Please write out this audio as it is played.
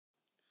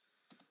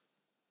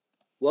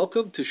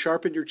Welcome to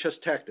Sharpen Your Chess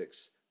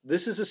Tactics.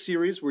 This is a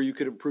series where you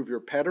can improve your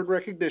pattern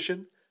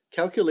recognition,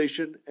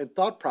 calculation, and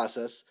thought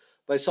process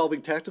by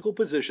solving tactical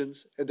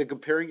positions and then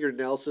comparing your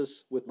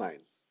analysis with mine.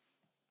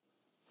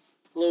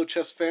 Hello,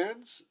 chess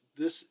fans.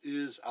 This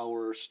is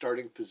our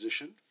starting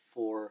position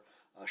for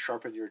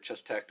Sharpen Your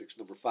Chess Tactics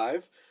number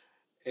 5.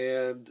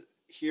 And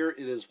here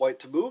it is white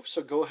to move,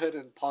 so go ahead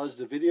and pause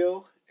the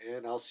video,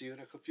 and I'll see you in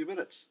a few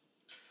minutes.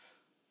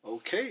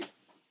 Okay,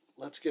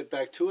 let's get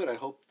back to it. I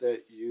hope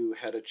that you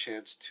had a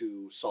chance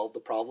to solve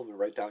the problem and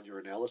write down your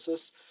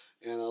analysis.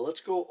 And let's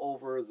go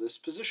over this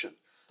position.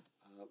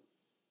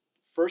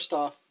 First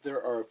off,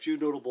 there are a few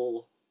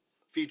notable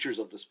features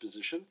of this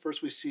position.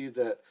 First, we see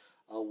that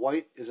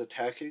white is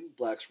attacking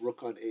black's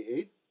rook on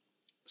a8.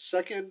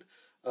 Second,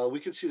 we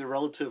can see the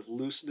relative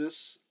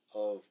looseness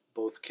of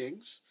both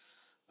kings.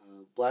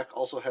 Black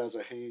also has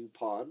a hanging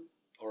pawn,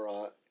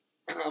 or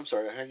I'm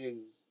sorry, a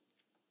hanging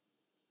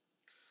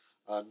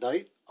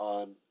knight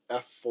on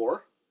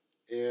f4.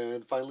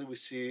 And finally, we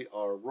see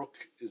our rook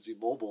is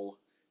immobile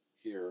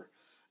here,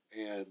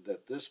 and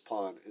that this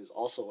pawn is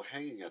also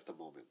hanging at the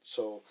moment.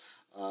 So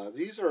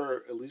these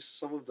are at least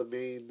some of the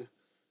main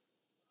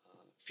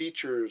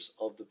features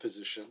of the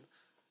position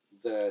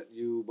that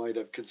you might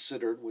have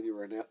considered when you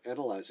were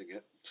analyzing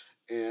it.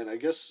 And I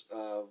guess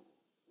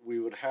we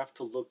would have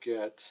to look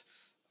at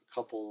a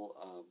couple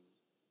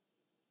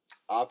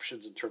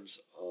options in terms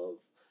of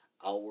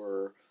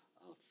our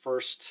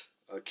first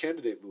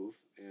candidate move.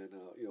 And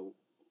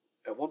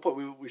at one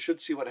point we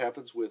should see what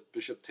happens with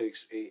bishop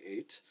takes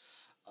a8.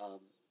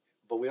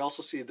 But we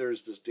also see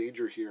there's this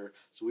danger here,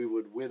 so we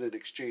would win an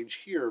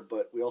exchange here,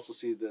 but we also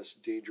see this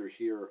danger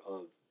here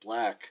of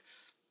black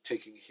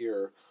taking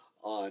here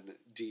on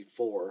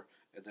d4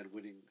 and then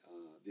winning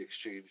the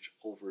exchange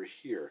over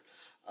here.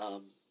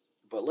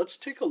 But let's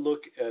take a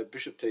look at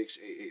bishop takes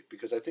a8,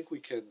 because I think we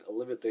can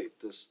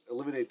eliminate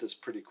this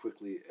pretty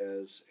quickly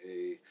as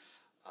a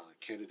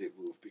candidate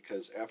move,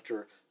 because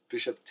after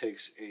bishop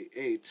takes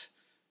a8,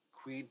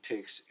 queen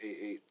takes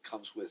a8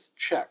 comes with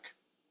check.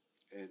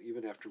 And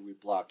even after we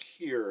block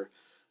here,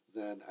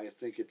 then I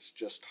think it's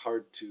just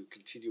hard to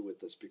continue with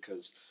this,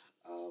 because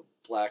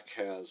black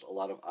has a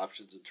lot of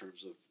options in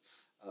terms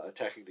of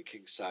attacking the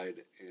king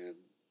side and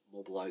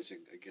mobilizing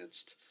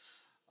against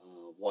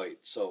white.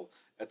 So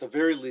at the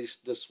very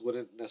least, this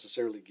wouldn't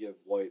necessarily give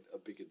white a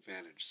big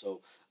advantage.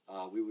 So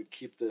we would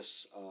keep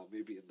this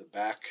maybe in the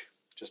back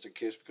just in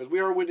case, because we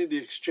are winning the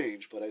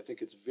exchange, but I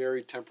think it's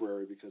very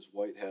temporary because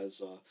white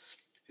has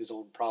his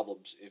own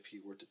problems if he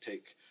were to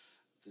take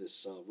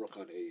this rook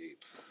on a8.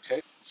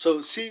 Okay,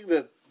 so seeing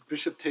that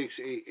bishop takes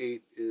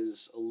a8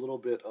 is a little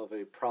bit of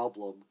a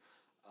problem,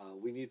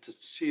 we need to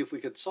see if we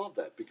can solve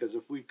that, because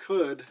if we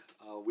could,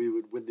 we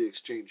would win the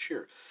exchange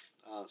here.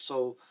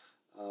 So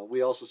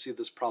we also see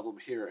this problem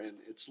here, and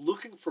it's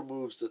looking for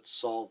moves that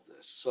solve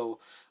this. So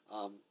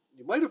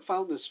you might have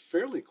found this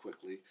fairly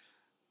quickly,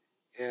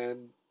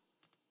 and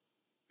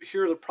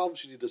here are the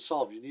problems you need to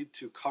solve. You need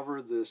to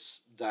cover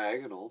this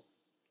diagonal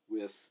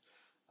with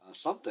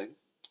something,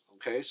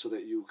 okay, so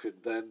that you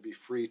could then be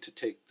free to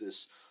take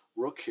this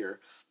rook here.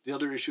 The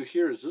other issue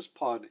here is this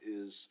pawn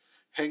is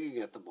hanging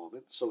at the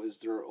moment, so is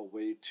there a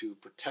way to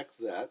protect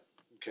that?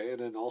 Okay, and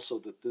then also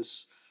that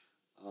this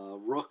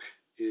rook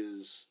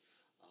is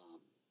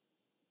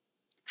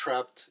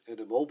trapped and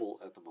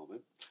immobile at the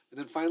moment. And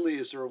then finally,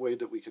 is there a way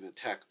that we can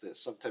attack this,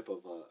 some type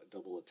of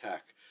double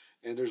attack?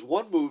 And there's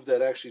one move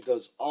that actually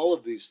does all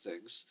of these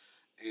things,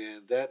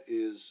 and that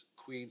is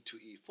queen to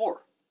e4.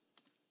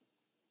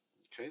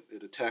 Okay,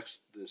 it attacks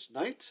this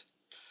knight,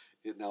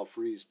 it now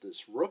frees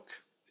this rook,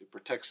 it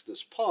protects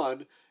this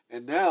pawn,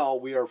 and now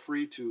we are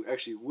free to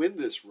actually win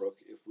this rook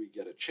if we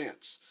get a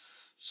chance.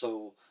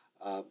 So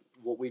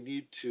what we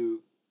need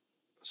to,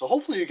 so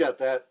hopefully you got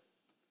that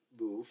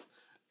move,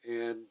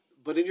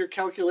 but in your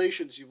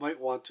calculations you might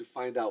want to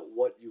find out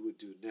what you would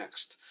do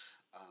next.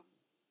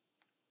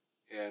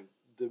 And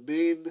the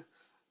main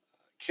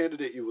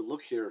candidate you would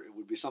look here, it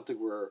would be something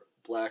where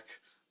black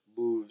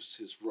moves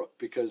his rook,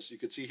 because you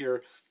can see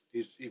here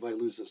he might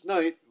lose this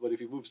knight, but if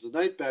he moves the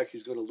knight back,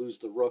 he's going to lose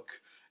the rook,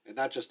 and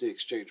not just the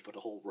exchange, but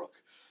a whole rook.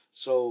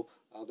 So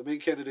the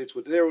main candidates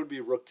would be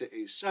rook to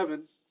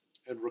a7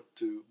 and rook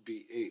to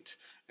b8.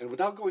 And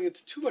without going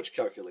into too much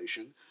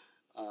calculation,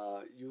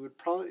 you would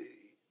probably,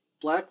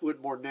 black would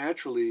more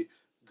naturally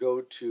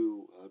go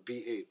to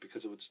b8,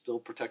 because it would still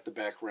protect the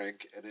back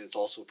rank, and it's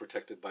also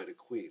protected by the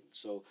queen.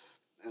 So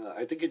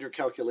I think in your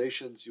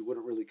calculations, you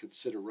wouldn't really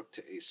consider rook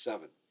to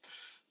a7.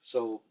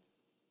 So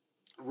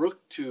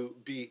rook to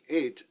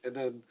b8, and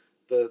then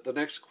the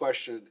next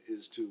question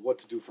is to what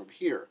to do from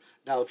here.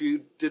 Now, if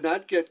you did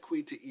not get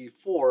queen to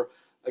e4,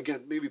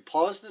 again, maybe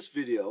pause this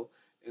video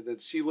and then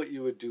see what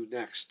you would do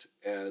next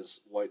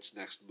as white's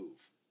next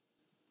move.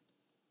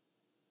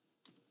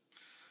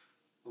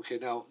 Okay,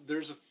 now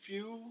there's a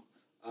few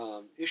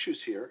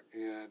issues here,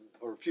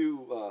 or a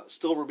few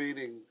still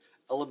remaining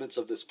elements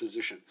of this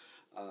position.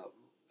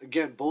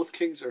 Again, both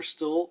kings are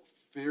still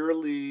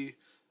fairly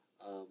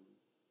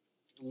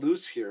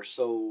loose here,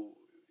 so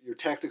your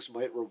tactics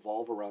might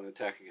revolve around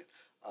attacking it.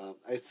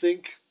 I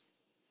think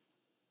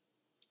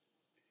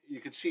you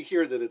can see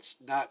here that it's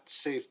not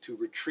safe to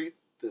retreat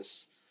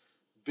this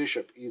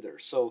bishop either.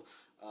 So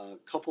a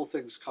couple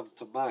things come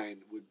to mind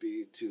would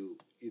be to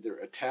either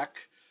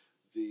attack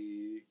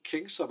the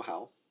king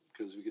somehow,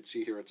 because we can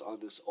see here it's on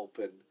this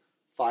open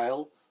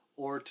file,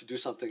 or to do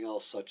something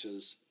else such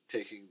as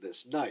taking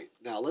this knight.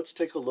 Now let's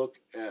take a look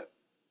at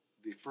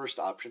the first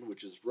option,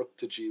 which is rook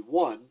to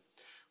g1,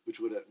 which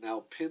would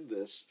now pin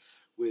this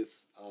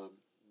with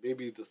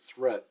maybe the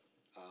threat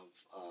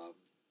of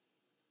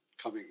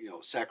coming,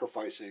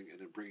 sacrificing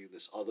and then bringing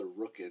this other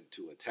rook in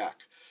to attack.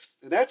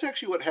 And that's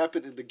actually what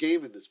happened in the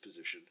game in this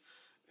position.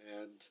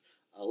 And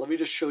let me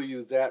just show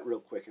you that real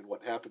quick and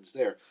what happens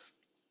there.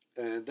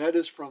 And that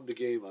is from the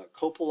game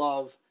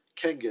Kopolov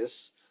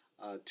Kengis,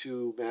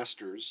 two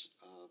masters,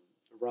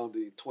 around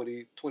the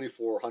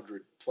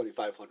 2400,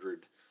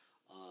 2500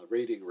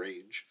 rating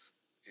range.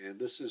 And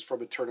this is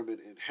from a tournament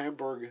in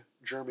Hamburg,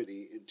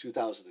 Germany in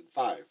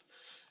 2005.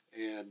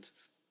 And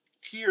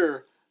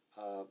here,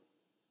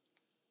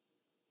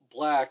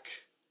 Black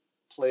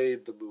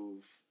played the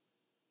move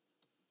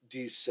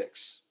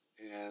d6.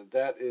 And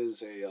that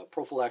is a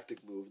prophylactic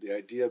move, the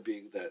idea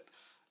being that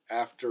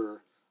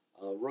after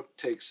rook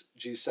takes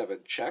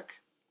g7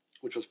 check,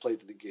 which was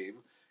played in the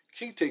game,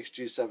 king takes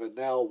g7,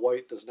 now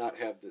white does not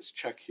have this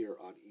check here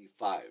on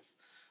e5.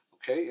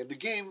 Okay, in the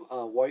game,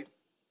 white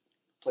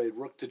played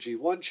rook to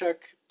g1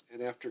 check,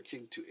 and after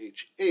king to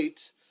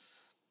h8,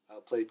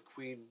 played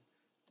queen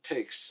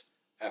takes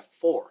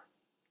f4.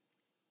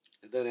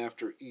 And then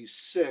after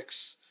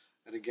e6,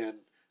 and again,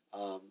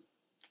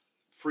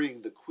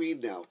 freeing the queen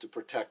now to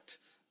protect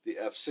the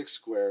f6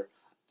 square,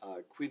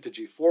 queen to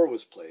g4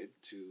 was played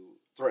to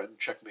threaten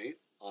checkmate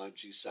on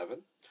g7.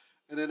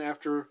 And then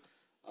after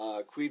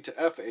queen to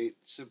f8,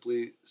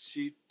 simply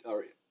c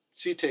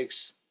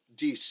takes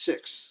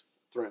d6,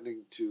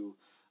 threatening to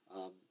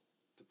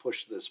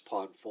push this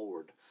pawn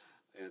forward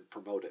and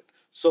promote it.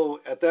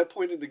 So at that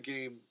point in the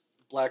game,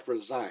 Black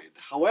resigned.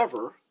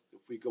 However,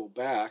 if we go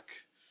back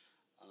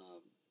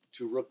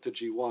to rook to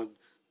g1,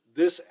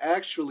 this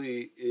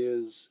actually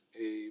is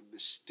a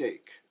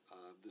mistake.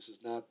 This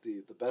is not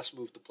the best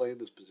move to play in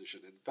this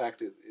position. In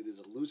fact, it is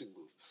a losing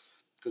move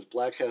because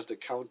Black has to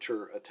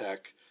counter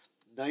attack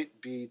knight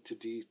b to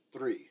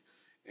d3.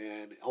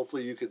 And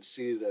hopefully you can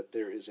see that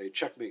there is a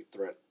checkmate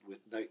threat with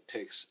knight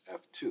takes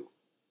f2.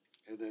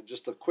 And then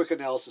just a quick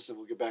analysis, and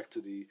we'll get back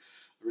to the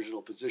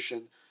original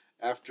position.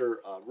 After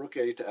rook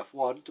a to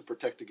f1 to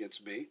protect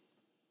against mate,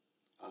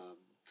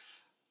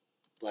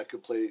 Black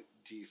could play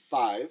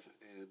d5,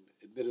 and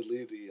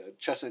admittedly the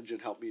chess engine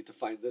helped me to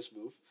find this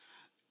move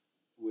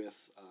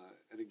with,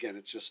 and again,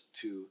 it's just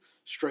to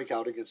strike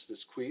out against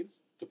this queen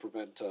to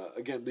prevent,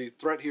 again, the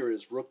threat here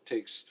is rook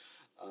takes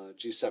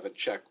g7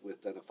 check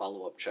with then a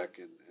follow-up check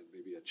and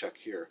maybe a check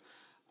here.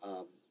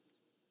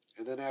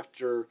 And then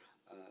after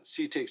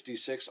c takes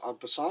d6 en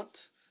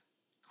passant,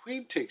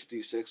 queen takes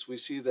d6, we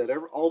see that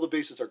all the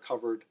bases are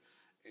covered,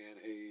 and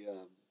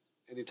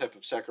any type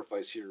of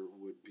sacrifice here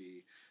would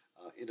be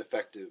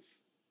ineffective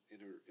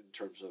in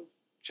terms of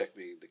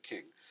checkmating the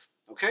king.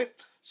 Okay,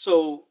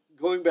 so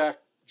going back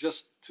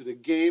just to the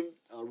game,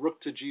 rook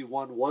to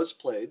g1 was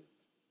played,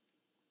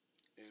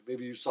 and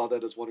maybe you saw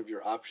that as one of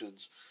your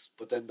options,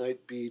 but then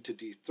knight b to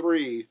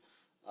d3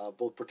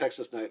 both protects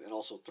this knight and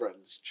also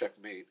threatens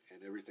checkmate,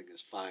 and everything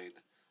is fine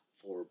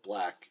for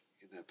Black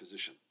in that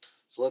position.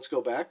 So let's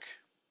go back.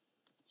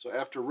 So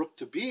after rook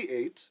to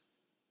b8,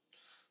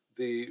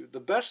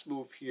 the best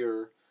move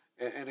here,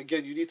 and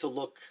again you need to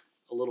look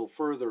a little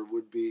further,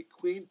 would be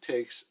queen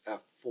takes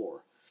f4.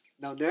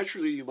 Now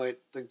naturally you might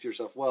think to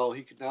yourself, well,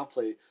 he could now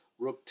play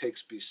rook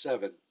takes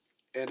b7,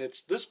 and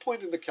it's this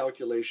point in the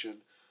calculation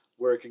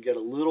where it can get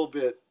a little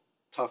bit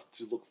tough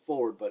to look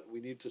forward, but we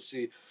need to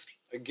see,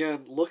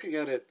 again, looking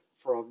at it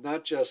from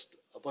not just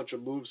a bunch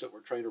of moves that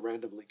we're trying to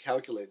randomly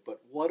calculate, but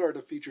what are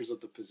the features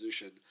of the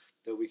position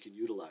that we can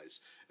utilize.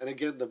 And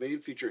again, the main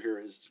feature here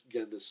is,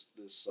 again, this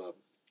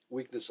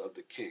weakness of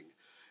the king.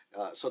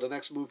 So the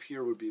next move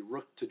here would be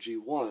rook to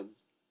g1,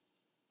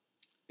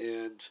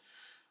 and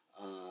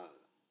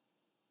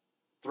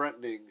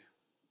threatening.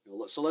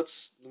 So let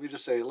me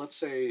just say, let's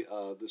say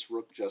this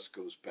rook just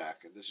goes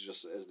back, and this is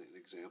just as an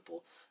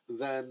example.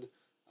 Then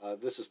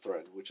this is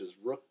threatened, which is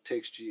rook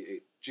takes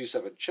g8,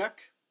 g7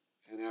 check,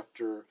 and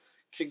after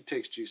king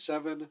takes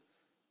g7,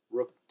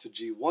 rook to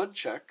g1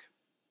 check,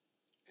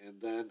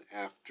 and then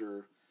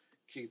after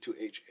king to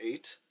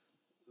h8,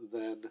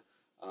 then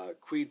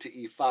queen to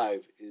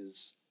e5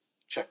 is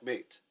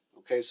checkmate.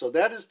 Okay, so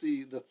that is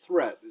the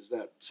threat, is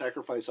that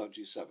sacrifice on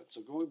g7.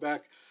 So going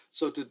back,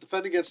 so to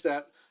defend against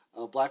that,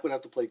 Black would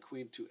have to play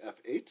queen to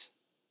f8,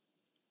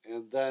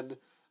 and then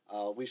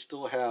we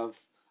still have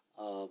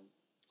a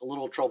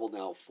little trouble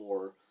now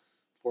for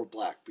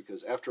Black,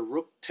 because after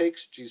rook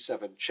takes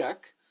g7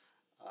 check,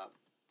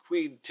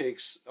 queen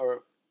takes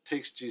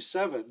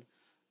g7,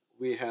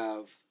 we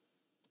have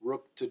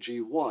rook to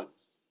g1,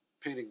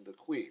 pinning the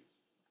queen.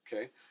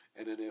 Okay,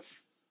 and then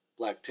if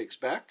Black takes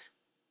back,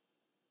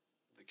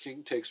 the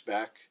king takes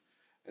back,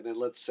 and then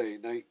let's say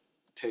knight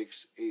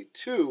takes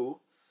a2,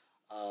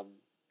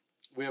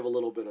 we have a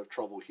little bit of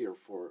trouble here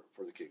for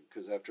the king,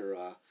 because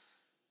after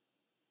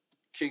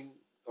king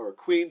or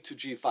queen to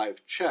g5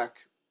 check,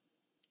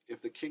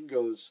 if the king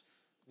goes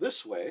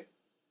this way,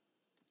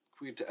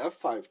 queen to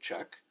f5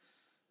 check,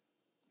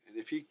 and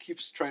if he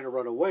keeps trying to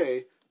run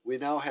away, we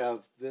now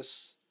have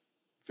this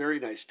very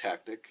nice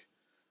tactic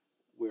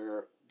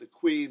where the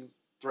queen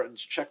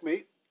threatens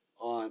checkmate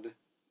on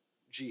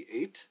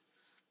g8,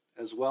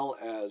 as well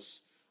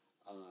as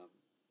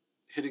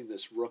hitting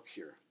this rook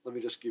here. Let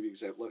me just give you an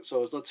example.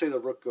 So let's say the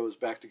rook goes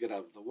back to get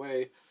out of the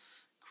way,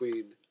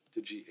 queen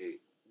to g8.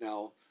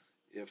 Now,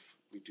 if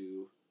we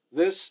do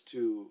this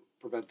to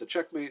prevent the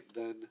checkmate,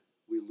 then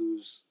we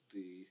lose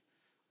the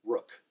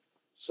rook.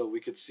 So we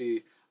could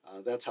see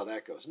that's how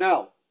that goes.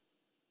 Now,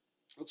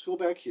 let's go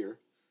back here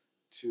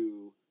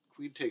to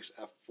queen takes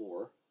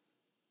f4,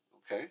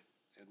 okay,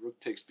 and rook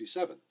takes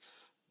b7.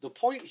 The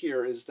point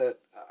here is that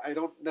I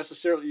don't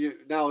necessarily,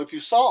 now if you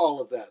saw all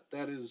of that,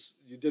 that is,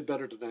 you did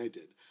better than I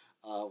did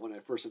when I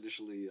first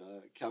initially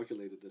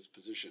calculated this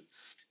position.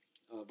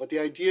 But the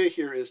idea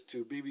here is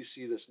to maybe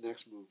see this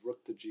next move,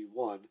 rook to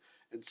g1,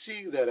 and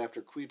seeing that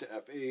after queen to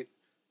f8,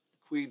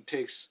 queen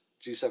takes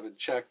g7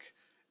 check.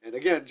 And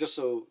again, just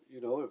so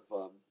you know,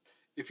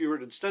 if you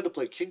were instead to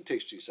play king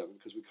takes g7,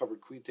 because we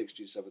covered queen takes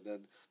g7,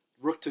 then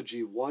rook to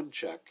g1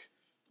 check,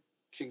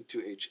 king to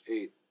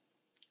h8,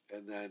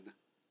 and then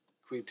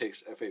queen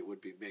takes f8 would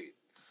be mate.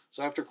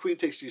 So after queen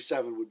takes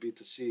g7 would be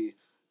to see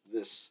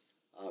this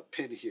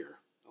pin here.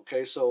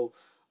 Okay, so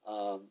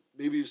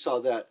maybe you saw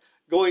that.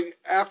 Going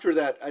after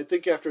that, I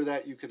think after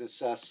that you can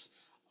assess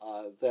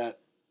that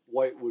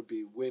white would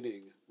be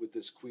winning with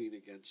this queen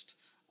against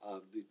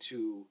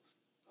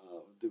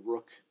the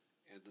rook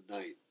and the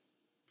knight.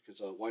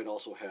 Because white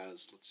also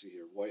has, let's see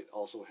here, white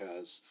also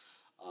has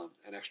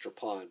an extra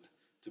pawn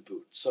to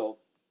boot. So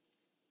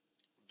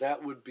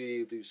that would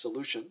be the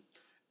solution.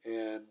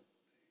 And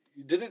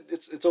you didn't,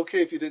 it's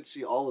okay if you didn't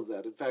see all of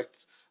that. In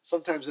fact,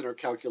 sometimes in our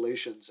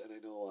calculations, and I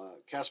know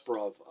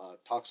Kasparov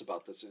talks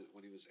about this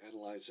when he was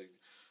analyzing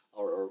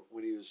or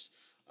when he was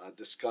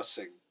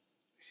discussing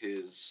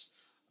his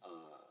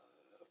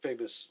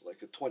famous,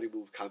 like a 20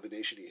 move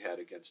combination he had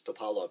against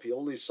Topalov. He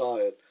only saw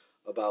it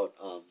about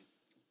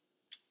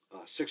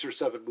 6 or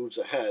 7 moves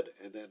ahead,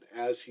 and then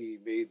as he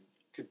made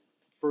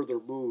further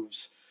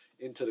moves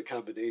into the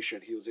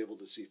combination, he was able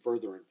to see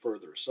further and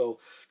further. So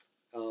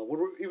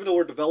even though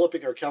we're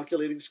developing our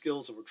calculating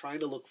skills and we're trying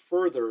to look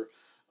further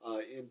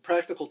in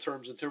practical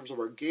terms, in terms of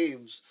our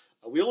games,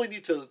 we only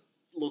need to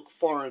look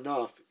far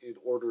enough in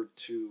order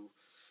to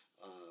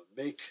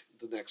make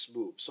the next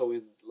move. So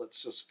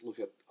let's just look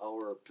at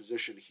our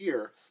position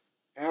here.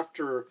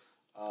 After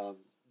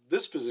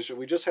this position,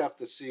 we just have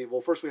to see,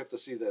 well, first we have to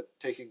see that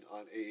taking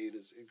on a8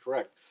 is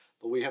incorrect,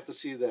 but we have to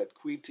see that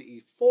queen to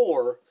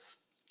e4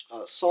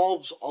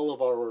 solves all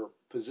of our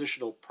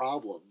positional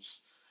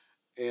problems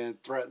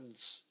and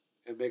threatens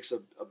and makes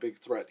a big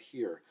threat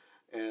here.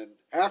 And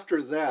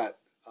after that,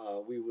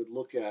 we would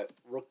look at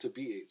rook to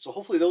b8. So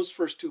hopefully those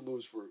first 2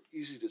 moves were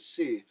easy to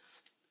see.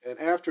 And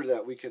after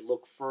that, we can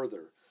look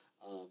further.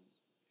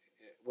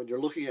 When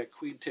you're looking at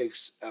queen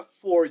takes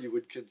f4, you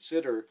would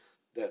consider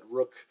that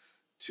rook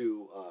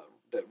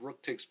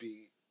takes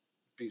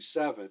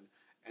b7,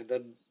 and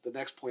then the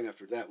next point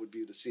after that would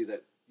be to see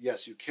that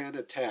yes, you can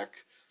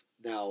attack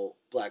now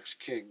black's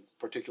king,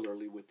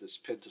 particularly with this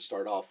pin to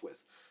start off with,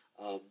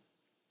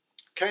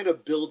 kind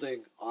of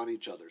building on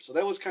each other. So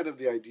that was kind of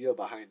the idea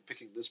behind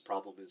picking this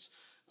problem, is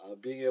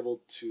being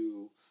able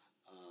to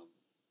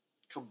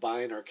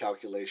combine our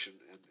calculation,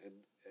 and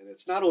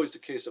it's not always the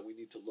case that we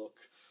need to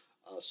look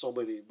so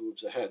many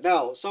moves ahead.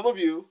 Now, some of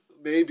you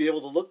may be able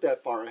to look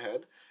that far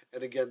ahead,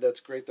 and again, that's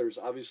great. There's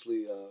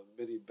obviously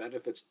many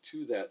benefits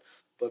to that,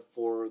 but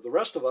for the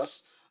rest of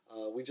us,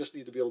 we just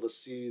need to be able to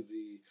see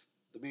the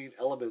main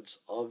elements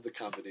of the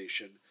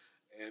combination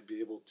and be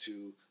able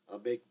to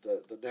make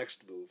the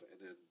next move and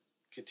then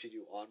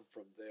continue on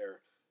from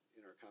there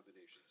in our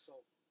combination. So,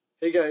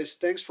 hey guys,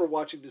 thanks for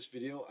watching this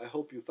video. I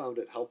hope you found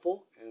it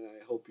helpful, and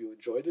I hope you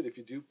enjoyed it. If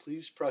you do,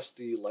 please press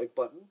the like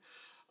button.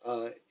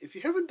 If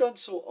you haven't done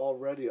so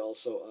already,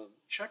 also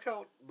check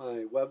out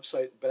my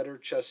website,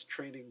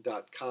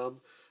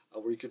 betterchesstraining.com,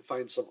 where you can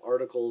find some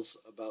articles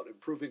about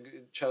improving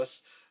in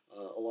chess,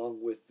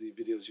 along with the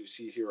videos you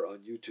see here on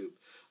YouTube.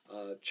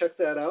 Check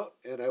that out,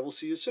 and I will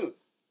see you soon.